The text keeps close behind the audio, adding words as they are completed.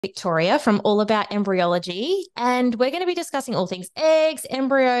Victoria from All About Embryology, and we're going to be discussing all things eggs,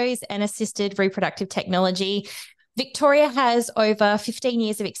 embryos, and assisted reproductive technology. Victoria has over 15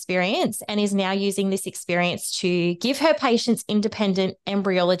 years of experience and is now using this experience to give her patients independent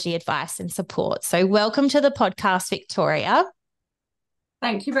embryology advice and support. So, welcome to the podcast, Victoria.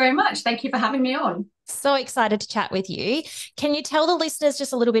 Thank you very much. Thank you for having me on. So excited to chat with you. Can you tell the listeners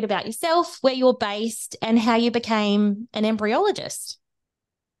just a little bit about yourself, where you're based, and how you became an embryologist?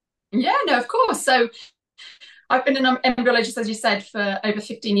 Yeah, no, of course. So I've been an embryologist, as you said, for over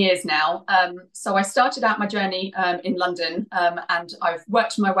 15 years now. So I started out my journey in London, and I've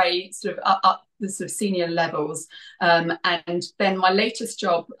worked my way sort of up the sort of senior levels. And then my latest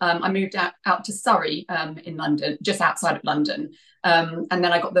job, I moved out to Surrey in London, just outside of London. And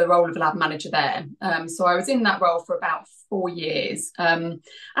then I got the role of lab manager there. So I was in that role for about 4 years. And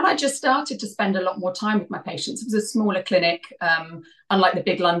I just started to spend a lot more time with my patients. It was a smaller clinic, unlike the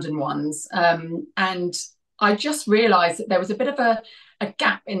big London ones. And I just realized that there was a bit of a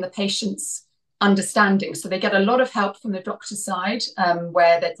gap in the patient's understanding. So they get a lot of help from the doctor's side,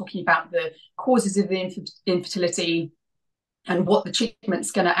 where they're talking about the causes of the infertility and what the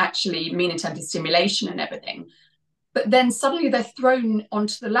treatment's going to actually mean in terms of stimulation and everything. But then suddenly they're thrown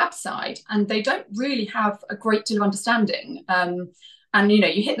onto the lab side and they don't really have a great deal of understanding. And,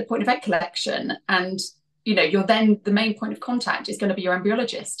 you hit the point of egg collection and you're then the main point of contact is going to be your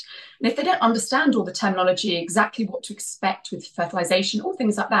embryologist. And if they don't understand all the terminology, exactly what to expect with fertilization, all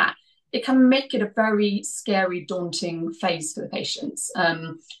things like that, it can make it a very scary, daunting phase for the patients.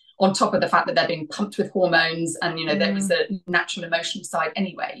 On top of the fact that they're being pumped with hormones and, there was a natural emotional side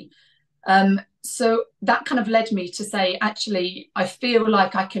anyway. So that kind of led me to say, actually, I feel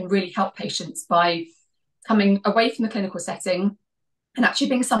like I can really help patients by coming away from the clinical setting and actually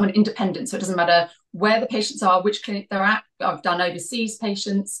being someone independent. So it doesn't matter where the patients are, which clinic they're at. I've done overseas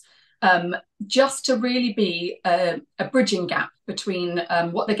patients, just to really be a bridging gap between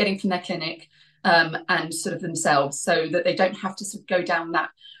what they're getting from their clinic and sort of themselves, so that they don't have to sort of go down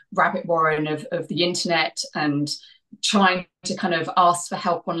that rabbit warren of the internet and trying to kind of ask for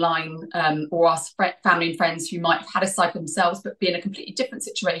help online, or ask family and friends who might have had a cycle themselves but be in a completely different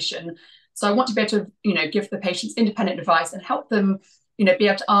situation. So I want to be able to, give the patients independent advice and help them, be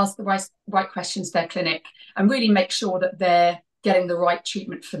able to ask the right questions to their clinic and really make sure that they're getting the right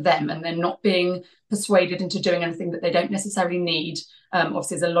treatment for them and they're not being persuaded into doing anything that they don't necessarily need.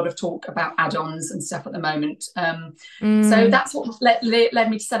 Obviously, there's a lot of talk about add-ons and stuff at the moment. So that's what led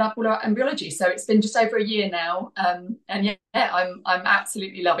me to set up All About Embryology. So it's been just over a year now, and yeah, I'm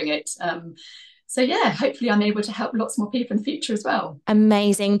absolutely loving it. So yeah, hopefully I'm able to help lots more people in the future as well.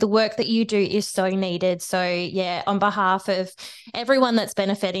 Amazing. The work that you do is so needed. So yeah, on behalf of everyone that's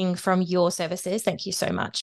benefiting from your services, thank you so much.